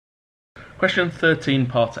Question 13,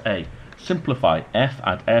 part A. Simplify f,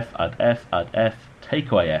 add f, add f, add f,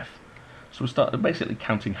 take away f. So we start basically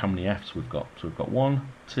counting how many f's we've got. So we've got 1,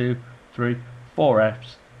 2, 3, 4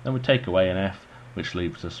 f's, then we take away an f, which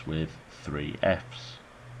leaves us with 3 f's.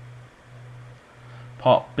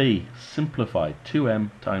 Part B, simplify 2m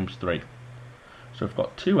times 3. So we've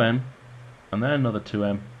got 2m, and then another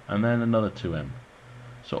 2m, and then another 2m.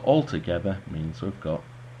 So altogether means we've got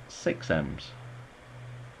 6m's.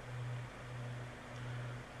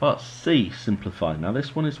 Part C, simplify. Now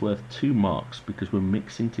this one is worth 2 marks because we're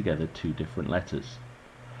mixing together 2 different letters.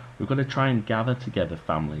 We've got to try and gather together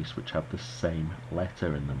families which have the same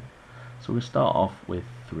letter in them. So we'll start off with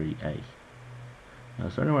 3a. Now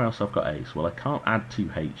is there anywhere else I've got a's? Well, I can't add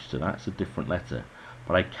 2h, so that's a different letter.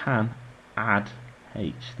 But I can add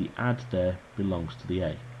h. The add there belongs to the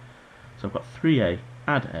a. So I've got 3a,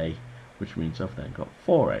 add a, which means I've then got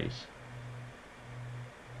 4a's.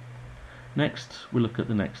 Next, we look at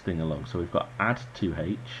the next thing along. So we've got add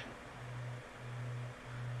 2h,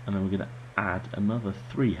 and then we're going to add another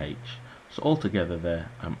 3h. So altogether there,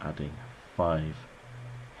 I'm adding 5h.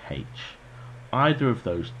 Either of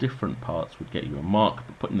those different parts would get you a mark,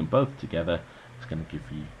 but putting them both together is going to give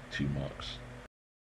you 2 marks.